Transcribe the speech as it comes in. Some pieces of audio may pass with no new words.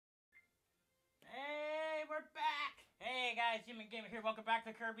guys, Human Gamer here. Welcome back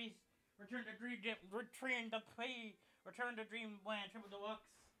to Kirby's Return to Dreamland Triple Deluxe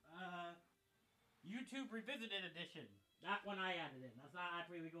YouTube Revisited Edition. That one I added in. That's not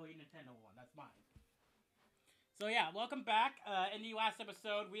actually legally Nintendo one. That's mine. So yeah, welcome back. In the last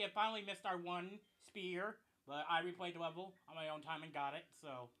episode, we have finally missed our one spear, but I replayed the level on my own time and got it.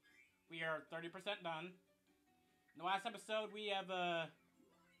 So we are 30% done. In the last episode, we have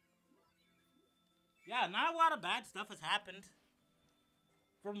yeah, not a lot of bad stuff has happened.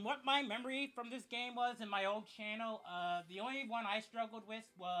 From what my memory from this game was in my old channel, the only one I struggled with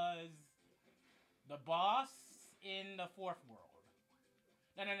was the boss in the 4th world.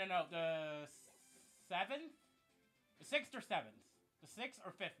 No, the 7th? The 6th or 7th. The 6th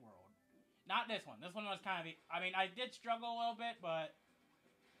or 5th world. Not this one. This one was kind of, I mean, I did struggle a little bit, but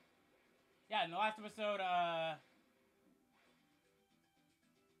yeah, in the last episode,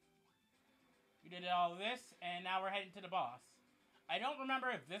 we did all this, and now we're heading to the boss. I don't remember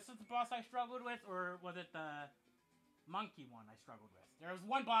if this is the boss I struggled with, or was it the monkey one I struggled with. There was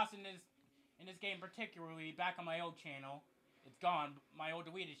one boss in this game particularly, back on my old channel. It's gone, my old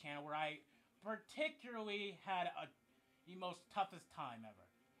deleted channel, where I particularly had the most toughest time ever.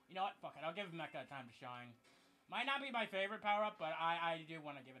 You know what? Fuck it. I'll give him that guy time to shine. Might not be my favorite power-up, but I do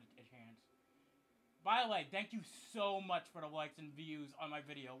want to give it a chance. By the way, thank you so much for the likes and views on my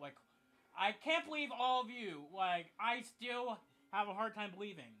video. Like, I can't believe all of you, like, I still have a hard time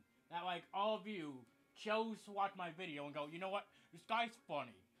believing that, like, all of you chose to watch my video and go, you know what, this guy's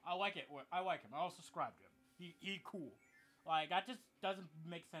funny. I like it. I like him. I'll subscribe to him. He cool. Like, that just doesn't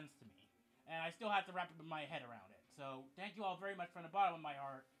make sense to me. And I still have to wrap my head around it. So, thank you all very much from the bottom of my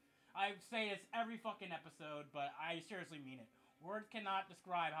heart. I say this every fucking episode, but I seriously mean it. Words cannot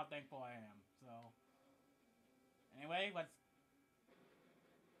describe how thankful I am. So, anyway, let's...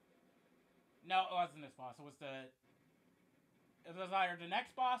 No, it wasn't this boss. It was either the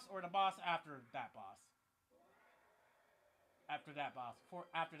next boss or the boss after that boss. After that boss before.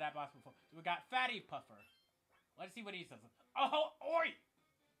 So we got Fatty Puffer. Let's see what he says. Ahoy!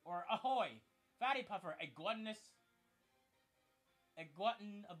 Or ahoy! Fatty Puffer, a glutton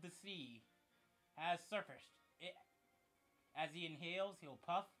of the sea, has surfaced. As he inhales, he'll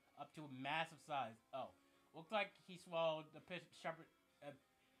puff up to a massive size. Oh, looks like he swallowed the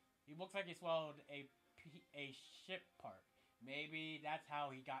he looks like he swallowed a ship part. Maybe that's how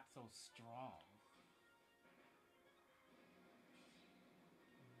he got so strong.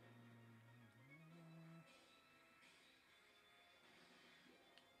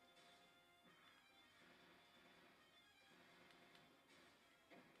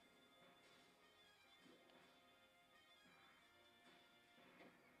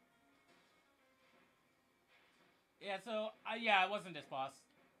 Yeah, so, yeah, it wasn't this boss.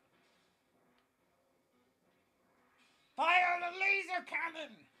 Fire the laser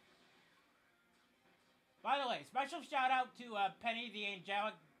cannon! By the way, special shout out to Penny the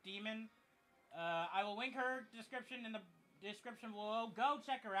Angelic Demon. I will link her description in the description below. Go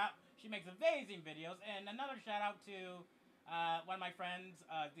check her out. She makes amazing videos. And another shout out to one of my friends,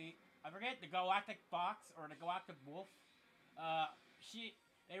 I forget, the Galactic Fox or the Galactic Wolf.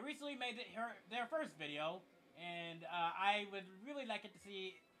 They recently made their first video, and I would really like it to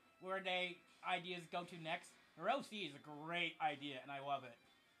see where their ideas go to next. Her OC is a great idea, and I love it.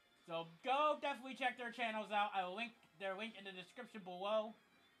 So go definitely check their channels out. I will link their link in the description below.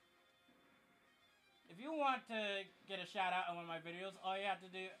 If you want to get a shout out on one of my videos, all you have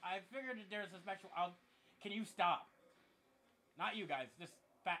to do, I figured that there's a special, can you stop? Not you guys, this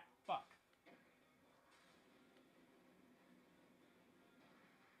fat fuck.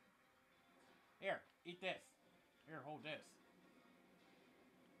 Here, eat this. Here, hold this.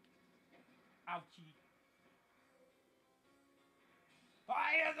 Ouchie.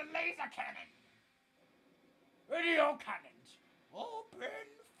 Fire the laser cannon! Video cannons! Open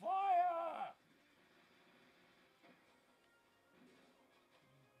fire!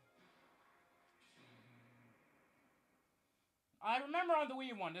 I remember on the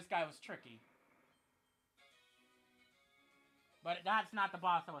Wii one, this guy was tricky. But that's not the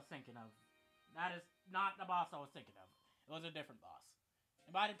boss I was thinking of. That is not the boss I was thinking of. It was a different boss.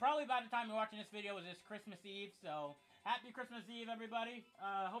 And probably by the time you're watching this video, it was just Christmas Eve, so... Happy Christmas Eve, everybody.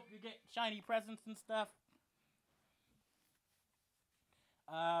 Hope you get shiny presents and stuff.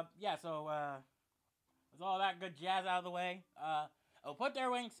 Yeah, so, with all that good jazz out of the way, I'll put their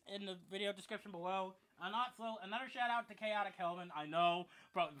links in the video description below. And also, another shout out to Chaotic Kelvin. I know,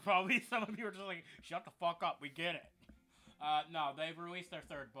 probably some of you are just like, shut the fuck up, we get it. No, they've released their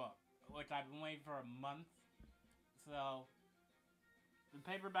 3rd book, which I've been waiting for a month. So, the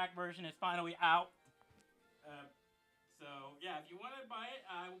paperback version is finally out. So, yeah, if you want to buy it,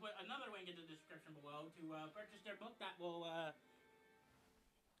 I will put another link in the description below to purchase their book that will,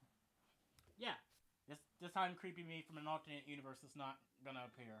 yeah. This time Creepy Me from an alternate universe is not gonna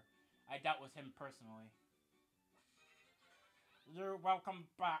appear. I dealt with him personally. You're welcome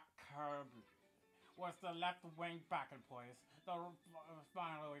back, Kirby. With the left wing back in place, the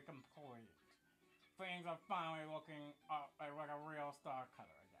finally complete. Things are finally looking like a real Star Cutter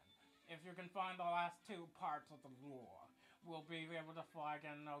again. If you can find the last 2 parts of the lore, we'll be able to fly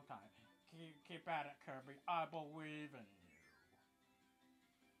again in no time. Keep at it, Kirby. I believe in you.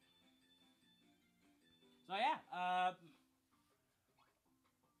 So yeah, I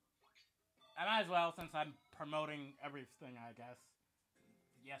might as well, since I'm promoting everything, I guess.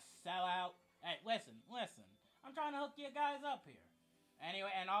 Yes, sell out. Hey, listen. I'm trying to hook you guys up here.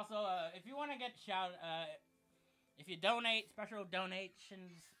 Anyway, and also, if you want to get if you donate, special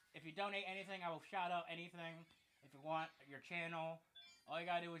donations, if you donate anything, I will shout out anything. If you want your channel, all you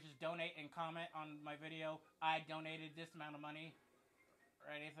gotta do is just donate and comment on my video. I donated this amount of money,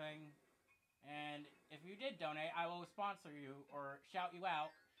 or anything. And if you did donate, I will sponsor you, or shout you out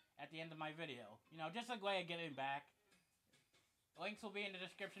at the end of my video. You know, just a way of giving back. Links will be in the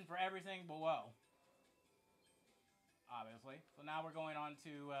description for everything below. Obviously. So now we're going on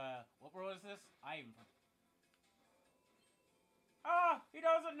to, what world is this? He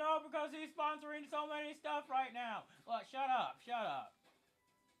doesn't know because he's sponsoring so many stuff right now. Look, shut up.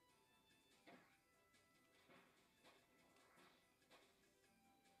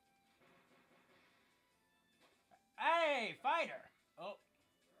 Hey, Fighter! Oh.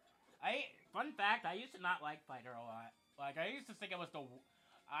 Fun fact, I used to not like Fighter a lot. Like, I used to think it was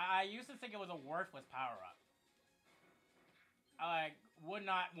a worthless power-up. I would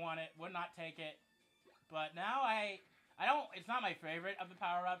not want it, would not take it. But now it's not my favorite of the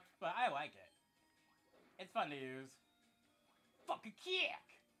power-ups, but I like it. It's fun to use. Fucking kick!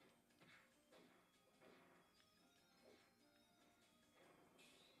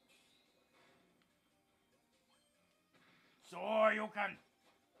 So you can.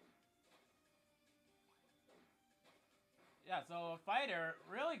 Yeah, so Fighter,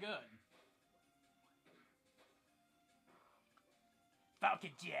 really good.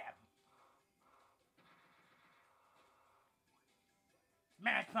 Falcon Jab.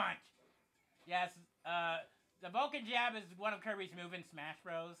 Smash Punch. Yes, the Vulcan Jab is one of Kirby's moves in Smash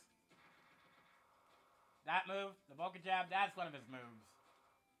Bros. That move, the Vulcan Jab, that's one of his moves.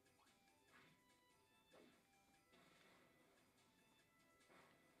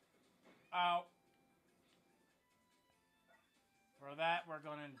 Oh. For that, we're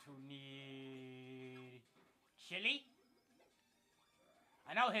going to need Chili.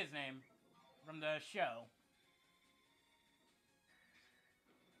 I know his name from the show.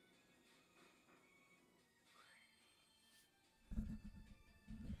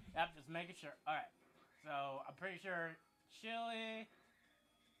 Yep, just making sure. Alright. So, I'm pretty sure Chili.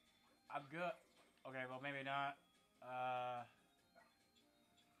 I'm good. Okay, well, maybe not.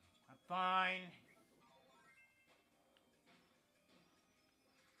 I'm fine.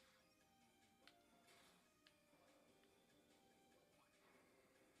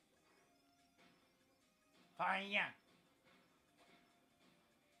 Fine, yeah.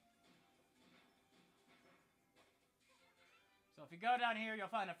 So if you go down here,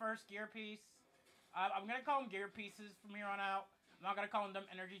 you'll find the first gear piece. I'm going to call them gear pieces from here on out. I'm not going to call them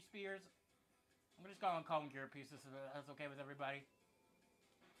energy spears. I'm just going to call them gear pieces if that's okay with everybody.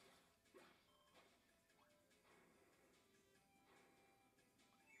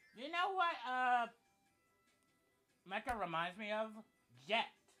 You know what, Mecha reminds me of?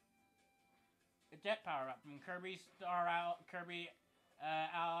 Jet. The Jet power-up from Kirby Kirby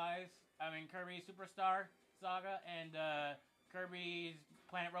Superstar Saga and, Kirby's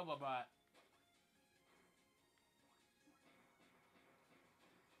Planet Robobot.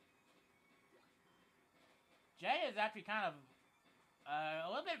 Jet is actually kind of, a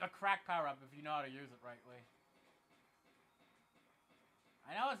little bit of a crack power-up if you know how to use it rightly.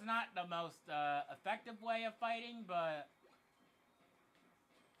 I know it's not the most, effective way of fighting, but...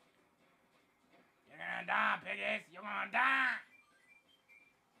 You're gonna die, piggies! You're gonna die!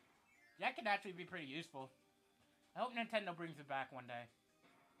 That could actually be pretty useful. I hope Nintendo brings it back one day.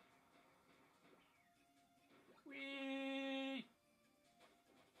 Whee!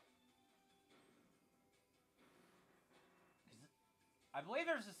 I believe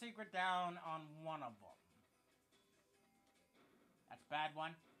there's a secret down on one of them. That's a bad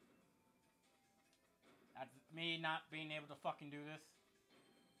one. That's me not being able to fucking do this.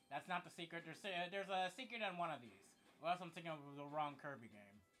 That's not the secret. There's a secret on one of these. Or else I'm thinking of the wrong Kirby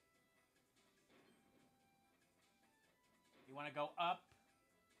game. You want to go up?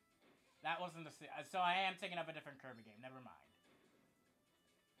 That wasn't the... So I am thinking of a different Kirby game. Never mind.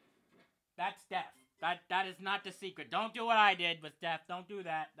 That's Death. That is not the secret. Don't do what I did with Death. Don't do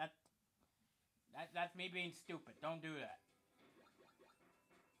that. That's me being stupid. Don't do that.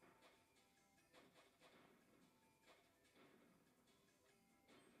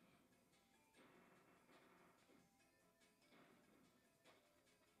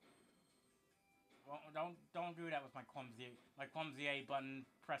 Well, don't do that with my clumsy A button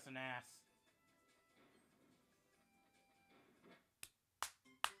pressing ass.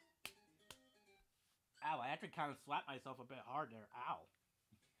 Ow, I actually kind of slapped myself a bit hard there. Ow.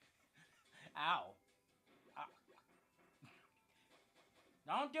 Ow.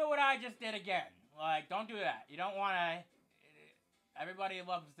 Don't do what I just did again. Like, don't do that. You don't want to... Everybody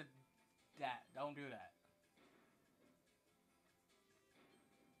loves that. Don't do that.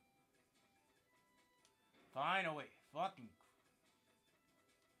 Finally. Fucking...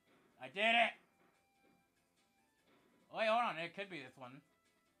 I did it! Wait, hold on. It could be this one.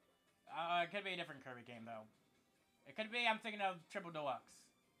 It could be a different Kirby game, though. It could be, I'm thinking of Triple Deluxe.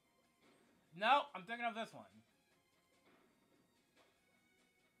 No, I'm thinking of this one.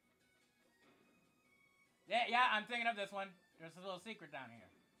 Yeah, I'm thinking of this one. There's a little secret down here.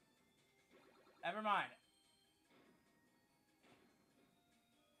 Never mind.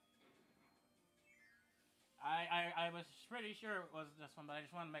 I was pretty sure it was this one, but I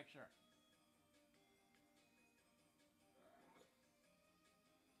just wanted to make sure.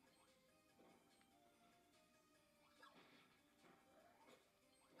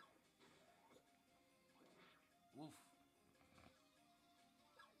 Woof.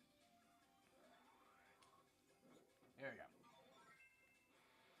 There we go.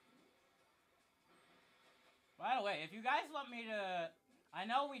 By the way, if you guys want me to... I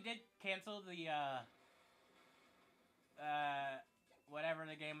know we did cancel the, whatever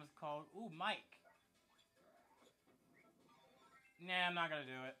the game was called. Ooh, Mike. Nah, I'm not gonna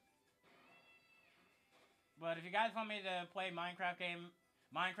do it. But if you guys want me to play Minecraft game,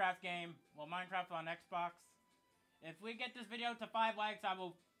 well, Minecraft on Xbox, if we get this video to 5 likes, I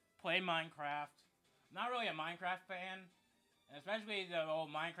will play Minecraft. I'm not really a Minecraft fan, and especially the old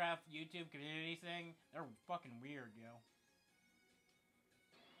Minecraft YouTube community thing. They're fucking weird, yo.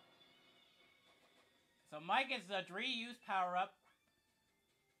 So Mike is a reuse power-up.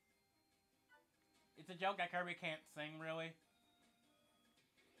 It's a joke that Kirby can't sing, really.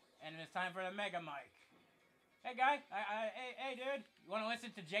 And it's time for the Mega Mike. Hey, guy. Hey, dude. You want to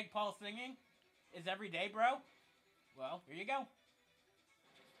listen to Jake Paul singing? Is every day, bro? Well, here you go.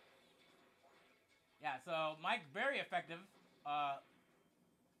 Yeah, so Mike's very effective.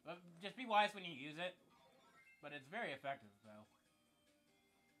 But just be wise when you use it. But it's very effective, though.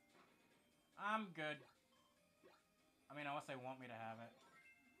 I'm good. I mean, unless they want me to have it.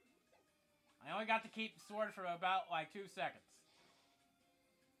 I only got to keep sword for about, like, 2 seconds.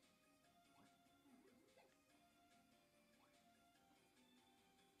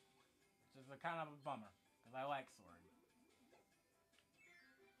 Which is a kind of a bummer, because I like sword.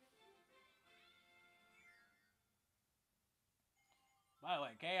 By the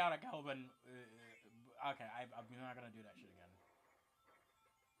way, Chaotic Elven... okay, I'm not gonna do that shit again.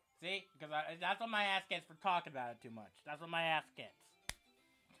 See? Because that's what my ass gets for talking about it too much. That's what my ass gets.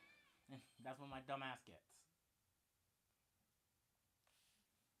 That's what my dumb ass gets.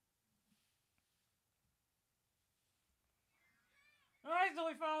 Alright, so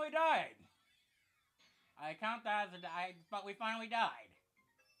we finally died. I count that as a die, but we finally died.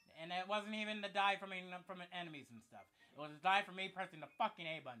 And it wasn't even the die from enemies and stuff. It was a die from me pressing the fucking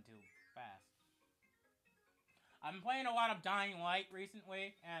A button too fast. I've been playing a lot of Dying Light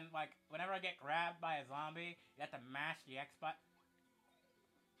recently, and like, whenever I get grabbed by a zombie, you have to mash the X button.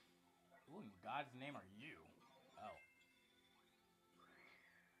 Who in God's name are you? Oh.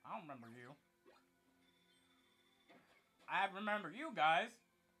 I don't remember you. I remember you guys.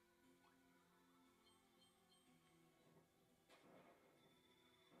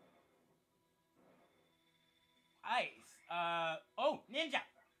 Ice. Oh, Ninja!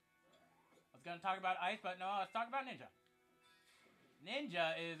 I was gonna talk about Ice, but no, let's talk about Ninja.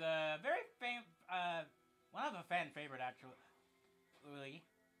 Ninja is a very one of a fan favorite, actually.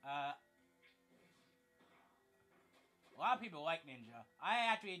 A lot of people like Ninja. I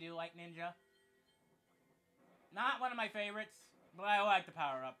actually do like Ninja. Not one of my favorites, but I like the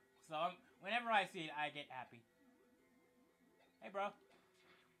power-up. So, whenever I see it, I get happy. Hey, bro.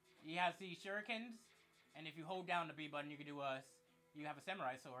 You have the shurikens, and if you hold down the B button, you can do you have a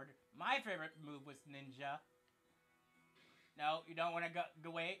samurai sword. My favorite move was Ninja. No, you don't want to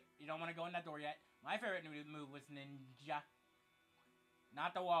go wait. You don't want to go in that door yet. My favorite move was Ninja.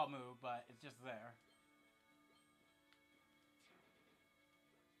 Not the wall move, but it's just there.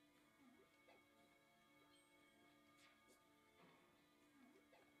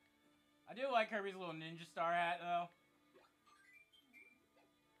 I do like Kirby's little ninja star hat, though.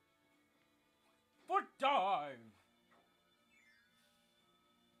 Foot dive!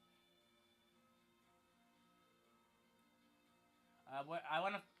 I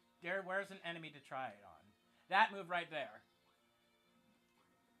want to... Where's an enemy to try it on? That move right there.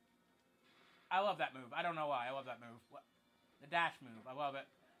 I love that move. I don't know why. I love that move. What? The dash move. I love it.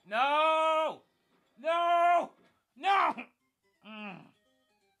 No! No! No!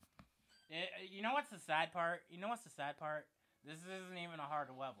 You know what's the sad part? You know what's the sad part? This isn't even a hard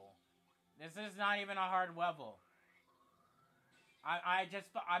level. This is not even a hard level. I'm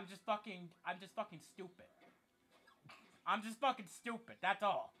just fucking stupid. I'm just fucking stupid. That's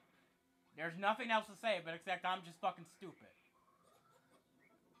all. There's nothing else to say, but except I'm just fucking stupid.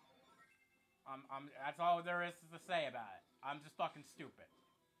 That's all there is to say about it. I'm just fucking stupid.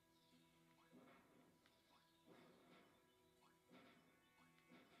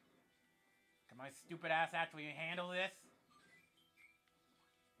 Can my stupid ass actually handle this?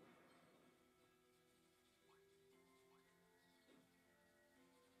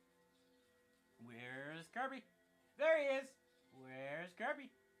 Where's Kirby? There he is! Where's Kirby?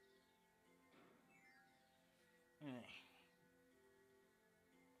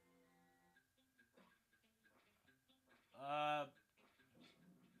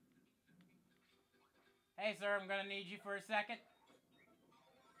 Hey sir, I'm gonna need you for a second.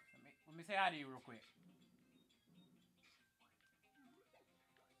 Let me say hi to you real quick.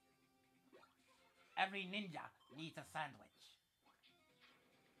 Every ninja needs a sandwich.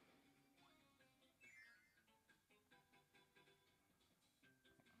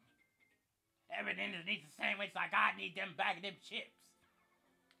 Every ninja needs a sandwich like I need them bag of them chips.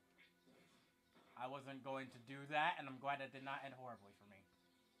 I wasn't going to do that, and I'm glad it did not end horribly for me.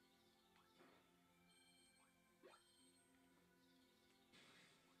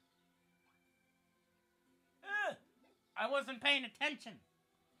 I wasn't paying attention.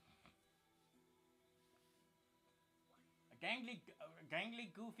 A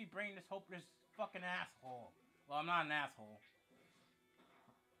gangly, goofy, brainless, hopeless fucking asshole. Well, I'm not an asshole.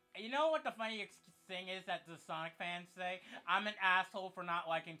 You know what the funny thing is that the Sonic fans say? I'm an asshole for not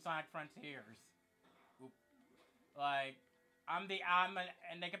liking Sonic Frontiers. Oop. Like, and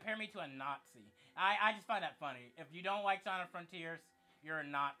they compare me to a Nazi. I just find that funny. If you don't like Sonic Frontiers, you're a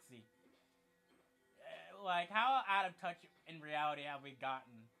Nazi. Like, how out of touch in reality have we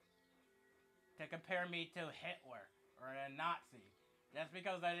gotten to compare me to Hitler or a Nazi just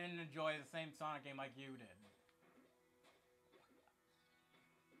because I didn't enjoy the same Sonic game like you did?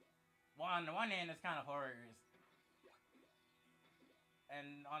 Well, on the one hand, it's kind of hilarious,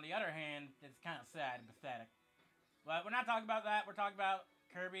 and on the other hand, it's kind of sad and pathetic. But we're not talking about that. We're talking about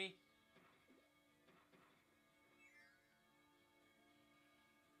Kirby.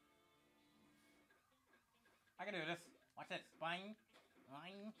 I can do this. Watch this. Boing,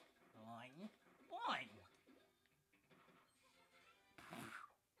 boing, boing, boing.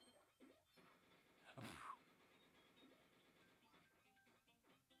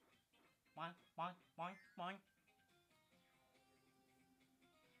 Boing, boing, boing, boing.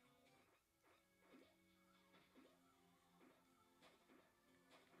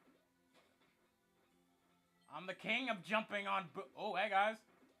 I'm the king of jumping on oh, hey guys.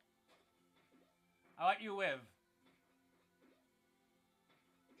 I let you live.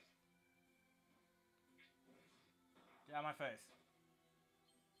 Get out of my face.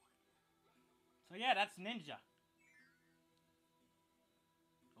 So yeah, that's Ninja.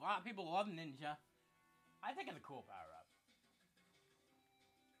 A lot of people love Ninja. I think it's a cool power-up.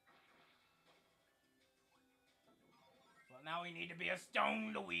 Well, now we need to be a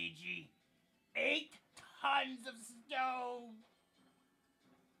stone Luigi. 8 tons of stone!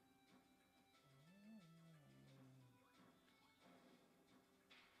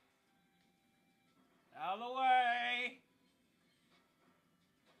 Out of the way!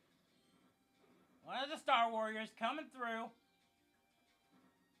 One of the Star Warriors coming through.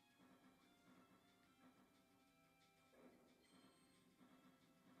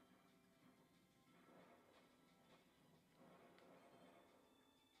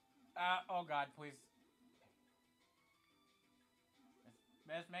 Oh god, please.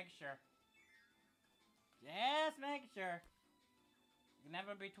 Just make sure. Just make sure. You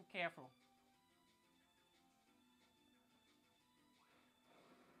never be too careful.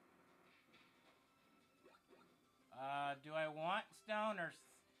 Do I want stone or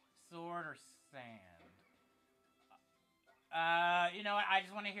sword or sand? You know what? I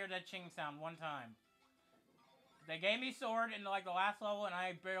just want to hear that ching sound one time. They gave me sword in like the last level, and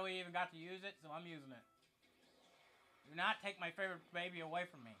I barely even got to use it, so I'm using it. Do not take my favorite baby away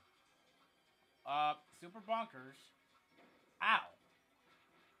from me. Super bonkers. Ow.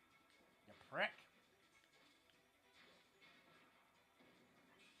 You prick.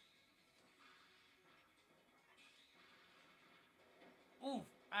 Oof.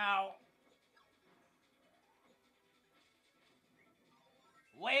 Ow.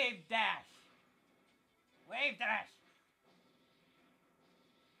 Wave dash. Wave dash.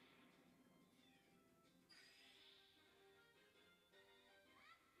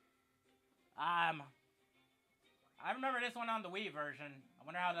 I remember this one on the Wii version. I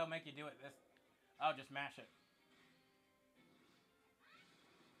wonder how they'll make you do it this. Oh, just mash it.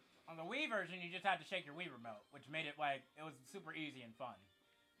 On the Wii version, you just had to shake your Wii remote, which made it like, it was super easy and fun.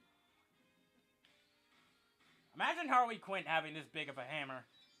 Imagine Harley Quinn having this big of a hammer.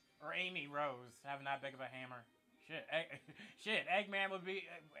 Or Amy Rose having that big of a hammer. Shit, Eggman wouldn't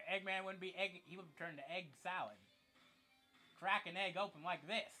be egg, he would turn to egg salad. Crack an egg open like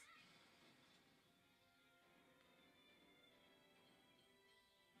this.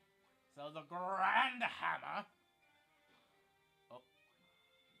 So the grand hammer. Oh.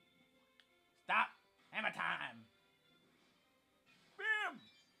 Stop. Hammer time. Bam.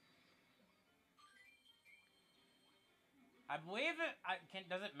 I believe it.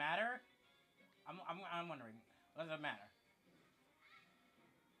 Does it matter? I'm wondering. Does it matter?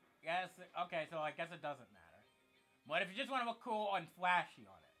 Yes. Okay. So I guess it doesn't matter. But if you just want to look cool and flashy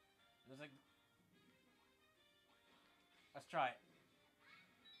on it, there's like. Let's try it.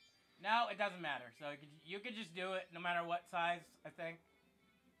 No, it doesn't matter. So you could just do it no matter what size. I think.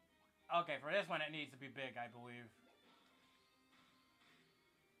 Okay, for this one it needs to be big, I believe.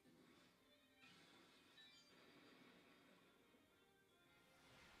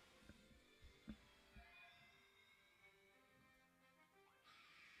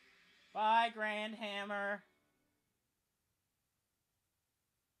 Bye, Grand Hammer.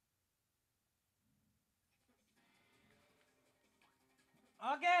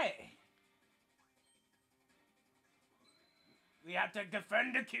 Okay. We have to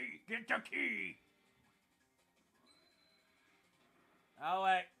defend the key. Get the key. Oh,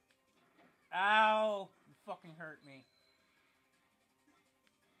 wait. Ow. You fucking hurt me.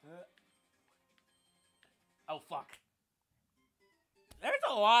 Oh, fuck. There's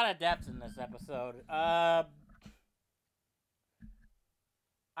a lot of depths in this episode. I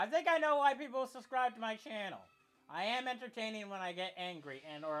think I know why people subscribe to my channel. I am entertaining when I get angry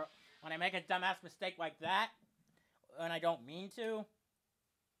or when I make a dumbass mistake like that. And I don't mean to.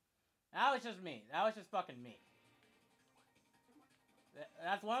 That was just me. That was just fucking me.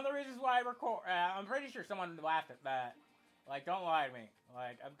 That's one of the reasons why I record. I'm pretty sure someone laughed at that. Like, don't lie to me.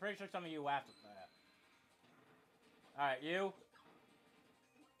 Like, I'm pretty sure some of you laughed at that. Alright, you.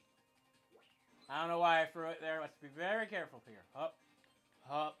 I don't know why I threw it there. Let's be very careful here. Hup.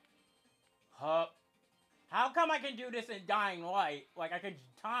 Hup. Hup. How come I can do this in Dying Light? Like, I could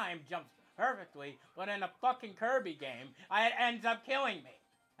time jump perfectly, but in a fucking Kirby game, it ends up killing me.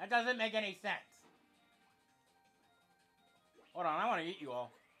 That doesn't make any sense. Hold on, I want to eat you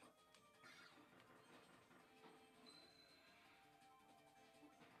all.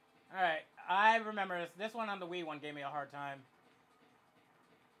 Alright, I remember this. This one on the Wii one gave me a hard time.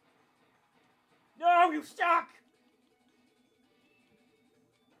 No, you suck!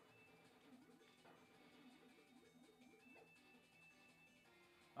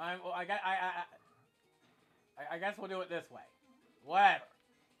 Well, I guess we'll do it this way. Whatever.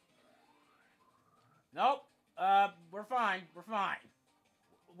 Nope. We're fine. We're fine.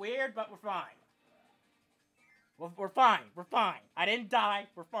 Weird, but we're fine. We're fine. We're fine. I didn't die.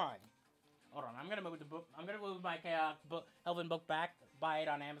 We're fine. Hold on. I'm gonna move the book. I'm gonna move my book, Elven book back. Buy it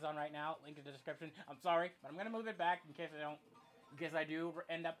on Amazon right now. Link in the description. I'm sorry, but I'm gonna move it back in case I don't. In case I do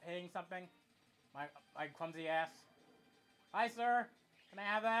end up hitting something. My clumsy ass. Hi, sir. Can I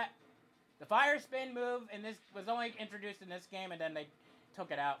have that? The fire spin move in this was only introduced in this game, and then they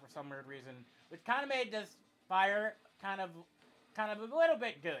took it out for some weird reason, which kind of made this fire kind of a little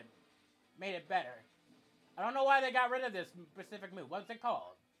bit good. Made it better. I don't know why they got rid of this specific move. What's it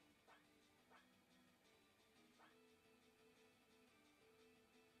called?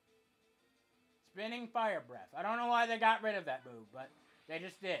 Spinning fire breath. I don't know why they got rid of that move, but they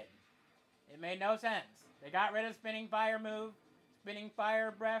just did. It made no sense. They got rid of spinning fire move. Spinning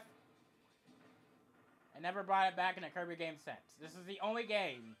fire breath. And never brought it back in a Kirby game since. This is the only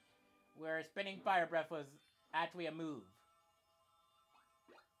game where spinning fire breath was actually a move.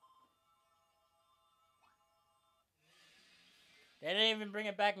 They didn't even bring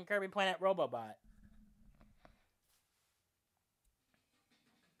it back in Kirby Planet Robobot.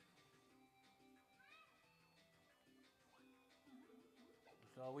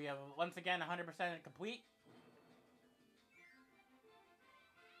 So we have once again 100% complete.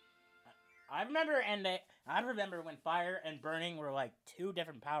 I remember when fire and burning were like two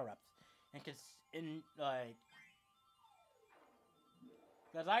different power-ups, and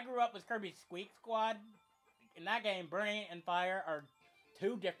because I grew up with Kirby Squeak Squad. In that game, burning and fire are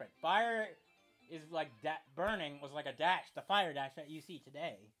two different. Fire is like burning was like a dash, the fire dash that you see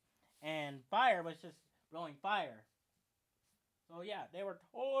today, and fire was just blowing fire. So yeah, they were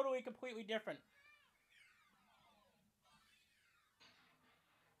totally, completely different.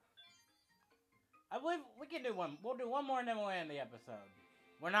 I believe we can do one. We'll do one more and then we'll end the episode.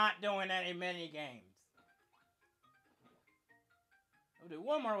 We're not doing any mini games. We'll do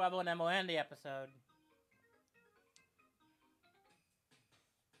one more level and then we'll end the episode.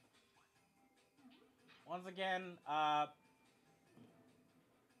 Once again, I'm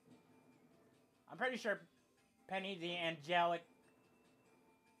pretty sure Penny the Angelic.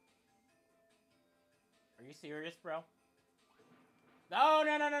 Are you serious, bro? No.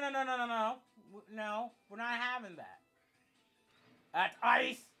 No, we're not having that. That's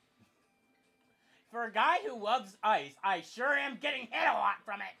ice! For a guy who loves ice, I sure am getting hit a lot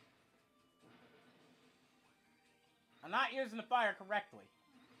from it! I'm not using the fire correctly.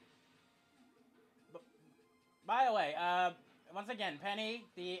 But, by the way, once again, Penny,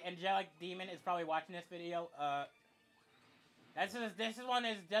 the angelic demon, is probably watching this video. This one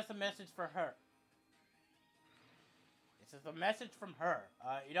is just a message for her. This is a message from her.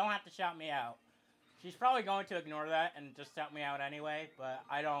 You don't have to shout me out. She's probably going to ignore that and just shout me out anyway, but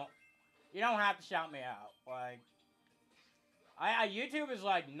you don't have to shout me out. Like, YouTube is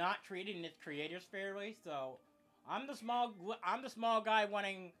like not treating its creators fairly, so I'm the small guy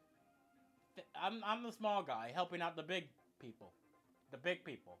wanting. I'm the small guy helping out the big people. The big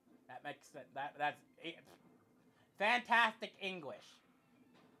people. That makes sense. That's fantastic English.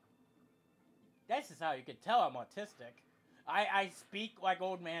 This is how you can tell I'm autistic. I speak like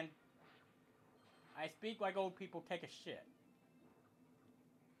old man. I speak like old people take a shit.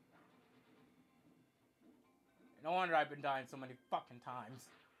 No wonder I've been dying so many fucking times.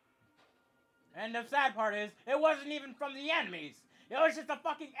 And the sad part is, it wasn't even from the enemies. It was just a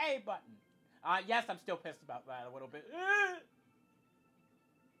fucking A button. Yes, I'm still pissed about that a little bit.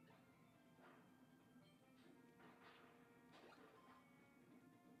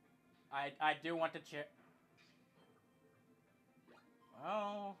 I do want to cheer.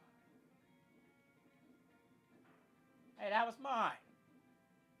 Oh. Hey, that was mine.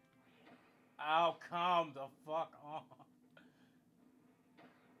 Oh, come the fuck on.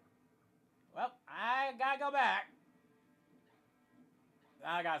 Well, I gotta go back.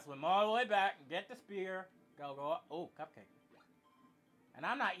 I gotta swim all the way back and get the spear. Go up. Oh, cupcake. And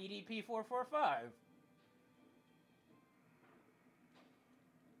I'm not EDP 445.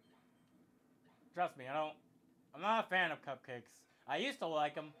 Trust me, I'm not a fan of cupcakes. I used to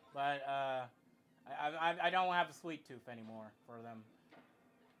like them, but I don't have a sweet tooth anymore for them.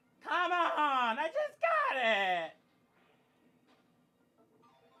 Come on! I just got it!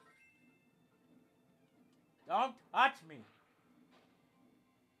 Don't touch me!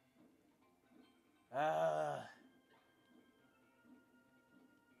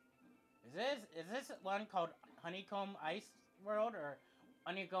 Is this one called Honeycomb Ice World or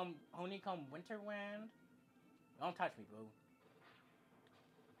Honeycomb Winterland? Don't touch me, boo.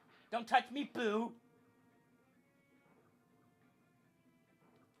 Don't touch me, boo!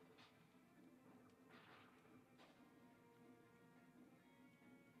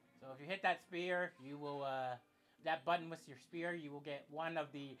 So if you hit that spear, you will, that button with your spear, you will get one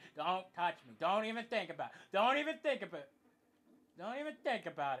of the, don't touch me. Don't even think about it. Don't even think about it. Don't even think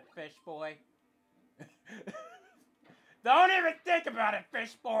about it, fish boy. Don't even think about it,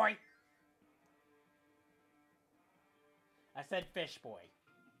 fish boy. I said fish boy.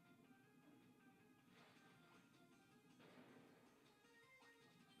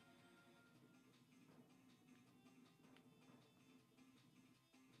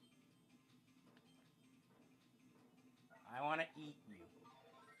 I want to eat you.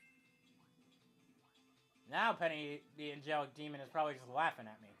 Now Penny, the angelic demon, is probably just laughing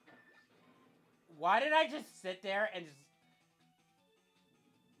at me. Why did I just sit there and just...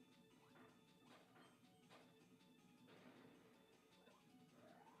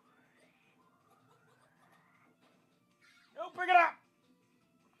 No, bring it up!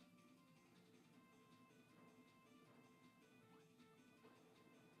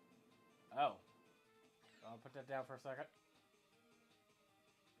 Oh. I'll put that down for a second.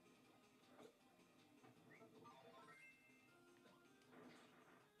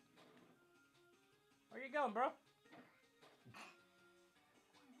 you going, bro?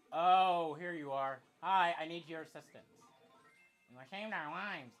 Oh, here you are. Hi, I need your assistance. You saved our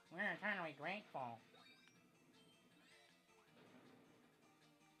lives. We're eternally grateful.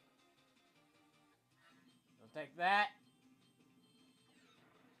 So take that.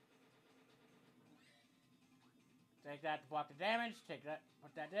 Take that to block the damage. Take that,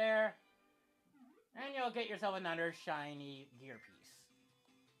 put that there. And you'll get yourself another shiny gear piece.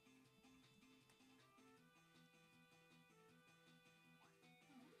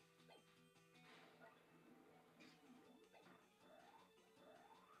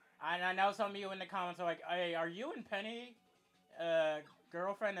 And I know some of you in the comments are like, hey, are you and Penny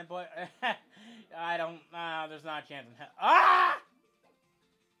girlfriend and boy? I don't, there's not a chance in hell. Ah!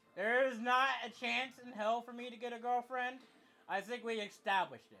 There is not a chance in hell for me to get a girlfriend. I think we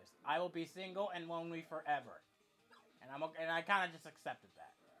established this. I will be single and lonely forever. And I kind of just accepted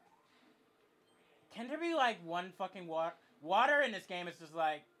that. Can there be like one fucking water in this game is just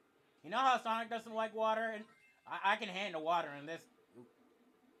like, you know how Sonic doesn't like water? And I can handle water in this.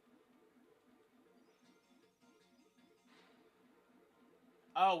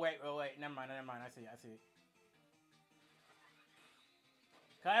 Oh, wait, never mind, I see.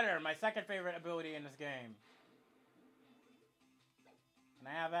 Cutter, my second favorite ability in this game. Can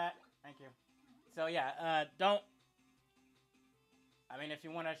I have that? Thank you. So, yeah, don't... I mean, if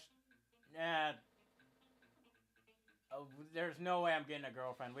you want to... oh, there's no way I'm getting a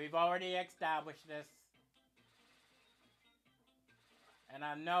girlfriend. We've already established this. And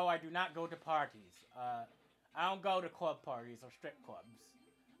I know I do not go to parties. I don't go to club parties or strip clubs.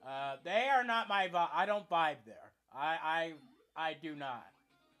 They are not my vibe. I don't vibe there. I do not.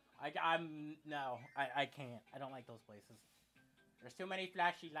 No, I can't. I don't like those places. There's too many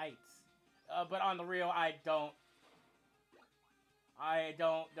flashy lights. But on the real, I don't.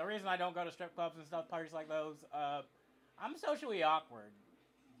 The reason I don't go to strip clubs and stuff, parties like those, I'm socially awkward.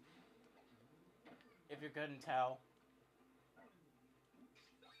 If you couldn't tell.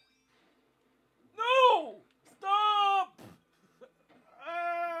 No! Stop!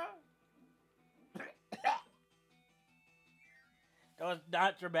 That was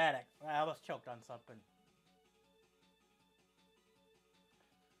not dramatic. I almost choked on something.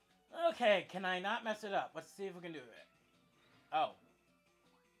 Okay, can I not mess it up? Let's see if we can do it. Oh.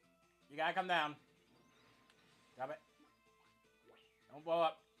 You gotta come down. Drop it. Don't blow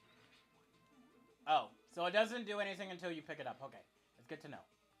up. Oh, so it doesn't do anything until you pick it up. Okay, it's good to know.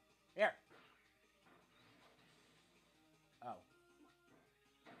 Here. Oh.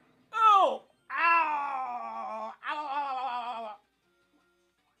 Oh! Ow! Ow! Ow! Ow! Ow!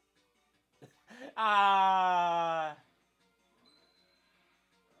 Ah.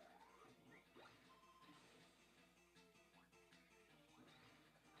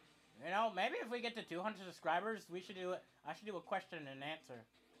 You know, maybe if we get to 200 subscribers, we should do it. I should do a question and answer.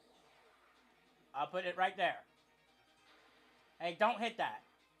 I'll put it right there. Hey, don't hit that.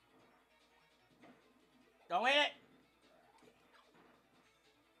 Don't hit it.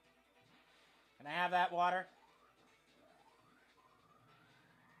 Can I have that water?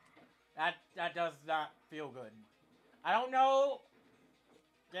 That does not feel good. I don't know.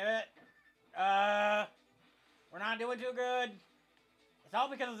 Give it. We're not doing too good. It's all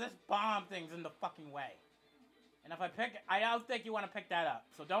because of this bomb thing's in the fucking way. And if I don't think you want to pick that up.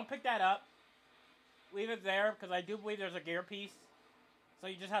 So don't pick that up. Leave it there, because I do believe there's a gear piece. So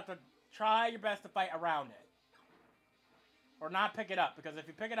you just have to try your best to fight around it. Or not pick it up, because if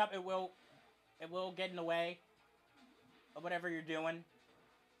you pick it up, it will get in the way of whatever you're doing.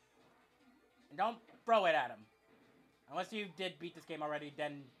 And don't throw it at him. Unless you did beat this game already,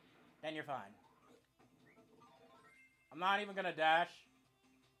 then you're fine. I'm not even gonna dash.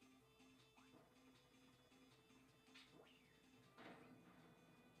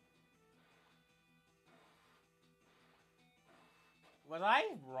 Was I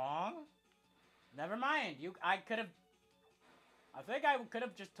wrong? Never mind. I think I could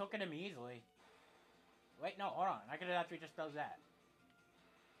have just taken him easily. Wait, no, hold on. I could have actually just done that.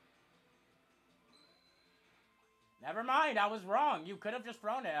 Never mind, I was wrong. You could have just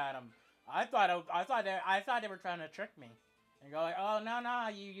thrown it at him. I thought they were trying to trick me. And go like, oh no,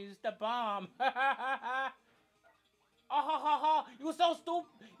 you used the bomb. Oh ha ha ha! You so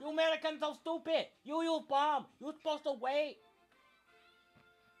stupid! You Americans so stupid! You use bomb! You're supposed to wait.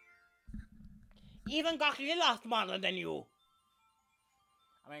 Even Godzilla's smarter than you.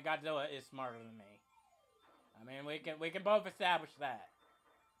 I mean, Godzilla is smarter than me. I mean, we can both establish that.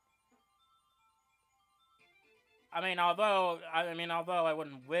 Although I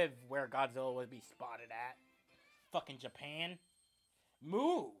wouldn't live where Godzilla would be spotted at. Fucking Japan.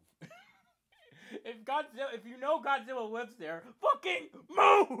 Move! If you know Godzilla lives there, fucking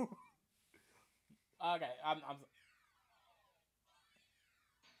move! Okay, I'm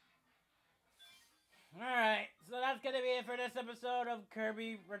Alright, so that's gonna be it for this episode of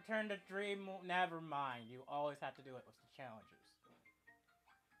Kirby Return to Dream. Never mind, you always have to do it with the challenges.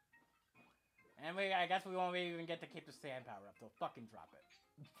 And I guess we won't even get to keep the sand power up. They'll fucking drop it.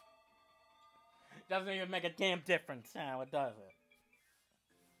 Doesn't even make a damn difference now, it does it.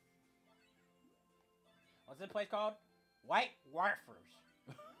 What's this place called? White Riffers.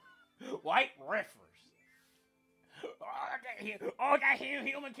 White Riffers. Oh, that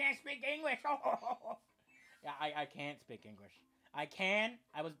human can't speak English. Yeah, I can't speak English. I can.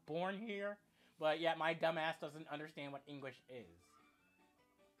 I was born here. But yeah, my dumbass doesn't understand what English is.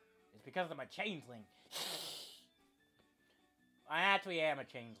 It's because I'm a changeling. I actually am a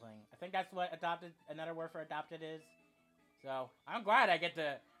changeling. I think that's what another word for adopted is. So, I'm glad.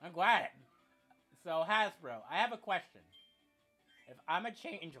 So, Hasbro, I have a question. If I'm a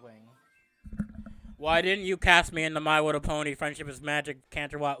changeling, why didn't you cast me in the My Little Pony Friendship is Magic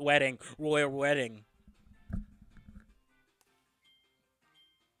Canterlot Wedding Royal Wedding?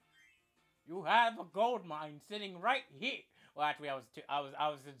 You have a gold mine sitting right here. Well, actually, I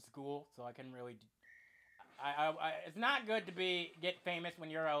was in school, so I couldn't really. It's not good to get famous when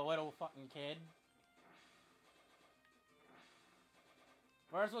you're a little fucking kid.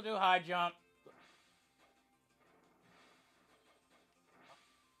 First, we'll do high jump.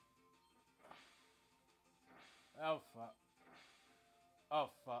 Oh fuck. Oh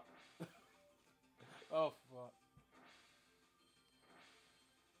fuck. Oh fuck.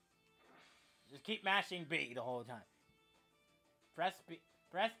 Just keep mashing B the whole time. Press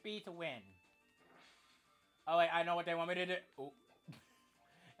B to win. Oh wait, I know what they want me to do. Oh.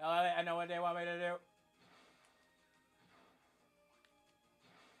 Oh wait, I know what they want me to do.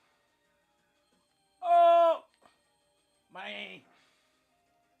 Oh! Money!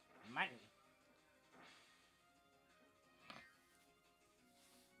 Money.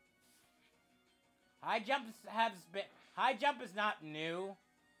 High jump is not new.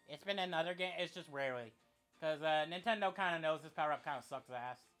 It's been in other games. It's just rarely. Because Nintendo kind of knows this power-up kind of sucks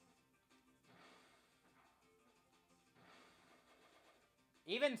ass.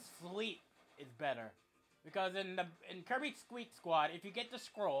 Even sleep is better. Because in Kirby Squeak Squad, if you get the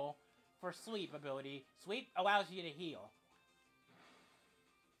scroll for sleep ability, sleep allows you to heal.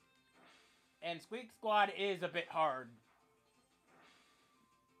 And Squeak Squad is a bit hard.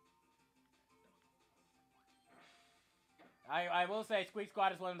 I will say Squeak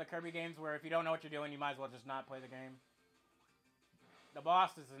Squad is one of the Kirby games where if you don't know what you're doing, you might as well just not play the game. The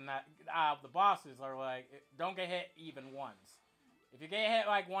bosses are like, don't get hit even once. If you get hit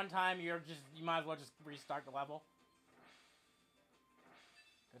like one time, you might as well just restart the level.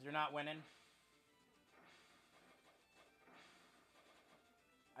 Because you're not winning.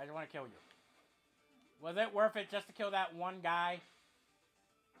 I just want to kill you. Was it worth it just to kill that one guy?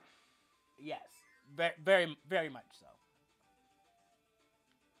 Yes. Very, very much so.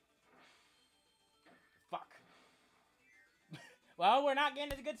 Fuck. Well, we're not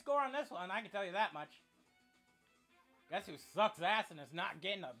getting a good score on this one, I can tell you that much. Guess who sucks ass and is not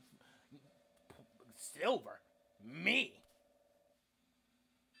getting a silver? Me.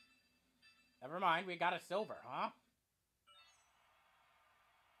 Never mind, we got a silver, huh?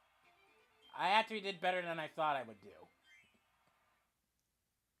 I actually did better than I thought I would do.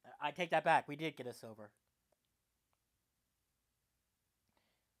 I take that back, we did get a silver.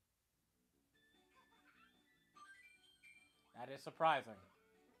 That is surprising.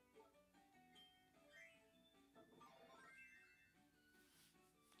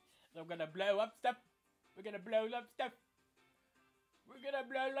 So I'm gonna blow up stuff. We're gonna blow up stuff. We're gonna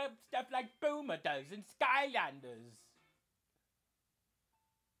blow up stuff like Boomer does in Skylanders.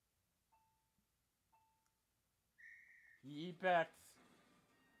 Yeepex.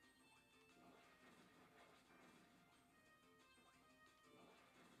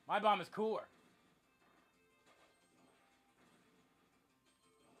 My bomb is cooler.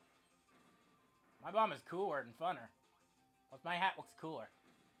 My bomb is cooler and funner. Plus my hat looks cooler.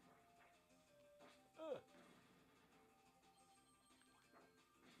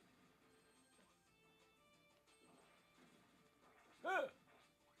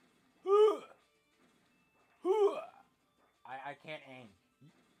 I can't aim.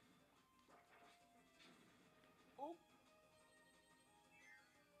 Oh.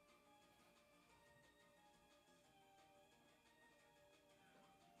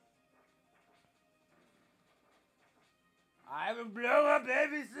 I will blow up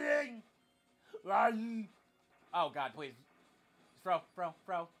everything. Run. Oh God, please. Throw.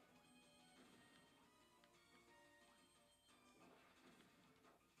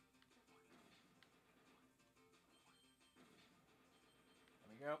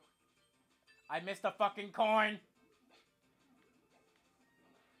 I missed a fucking coin.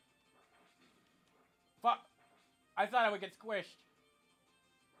 Fuck. I thought I would get squished.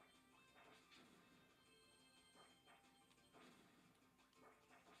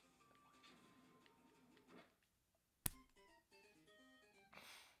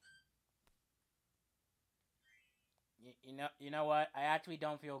 You know what? I actually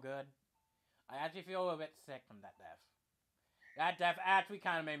don't feel good. I actually feel a little bit sick from that death. That death actually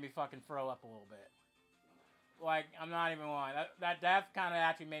kind of made me fucking throw up a little bit. Like, I'm not even lying. That death kind of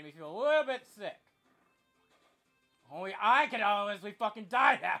actually made me feel a little bit sick. Only I can honestly fucking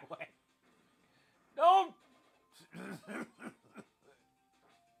die that way. Don't!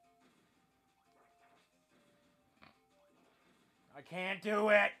 I can't do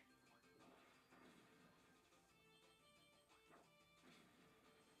it!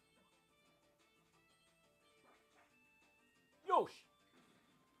 Yosh!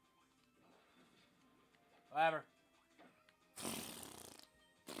 Whatever.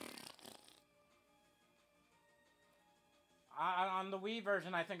 On the Wii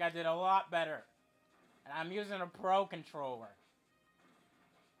version, I think I did a lot better. And I'm using a Pro controller.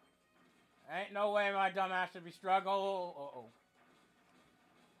 Ain't no way my dumbass should be struggling.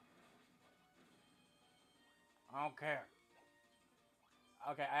 I don't care.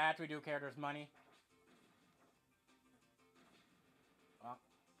 Okay, I actually do care there's money. Well.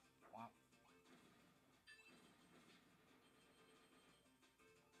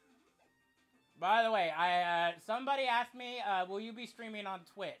 By the way, somebody asked me, will you be streaming on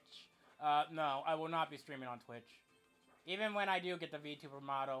Twitch? No, I will not be streaming on Twitch. Even when I do get the VTuber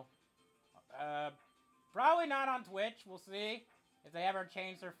model. Probably not on Twitch. We'll see if they ever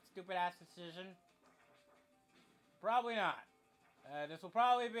change their stupid ass decision. Probably not. This will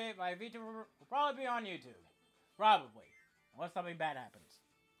probably be, my VTuber will probably be on YouTube. Probably. Unless something bad happens.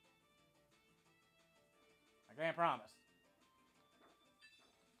 I can't promise.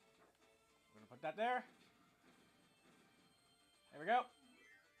 We're gonna put that there. There we go.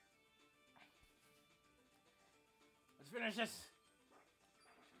 Let's finish this.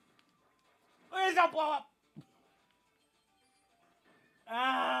 Please don't blow up!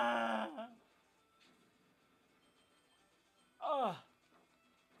 Ah! Oh.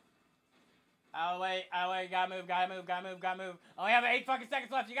 Out of the way, gotta move. I only have 8 fucking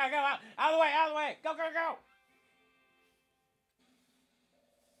seconds left. You gotta go out of the way. Go.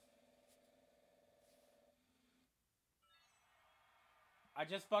 I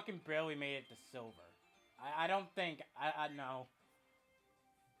just fucking barely made it to silver. I don't think, no.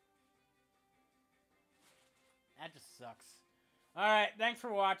 That just sucks. Alright, thanks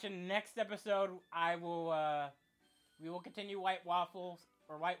for watching. Next episode, we will continue White Waffles,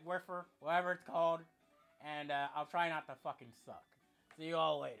 or White Wafer, whatever it's called. And, I'll try not to fucking suck. See you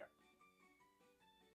all later.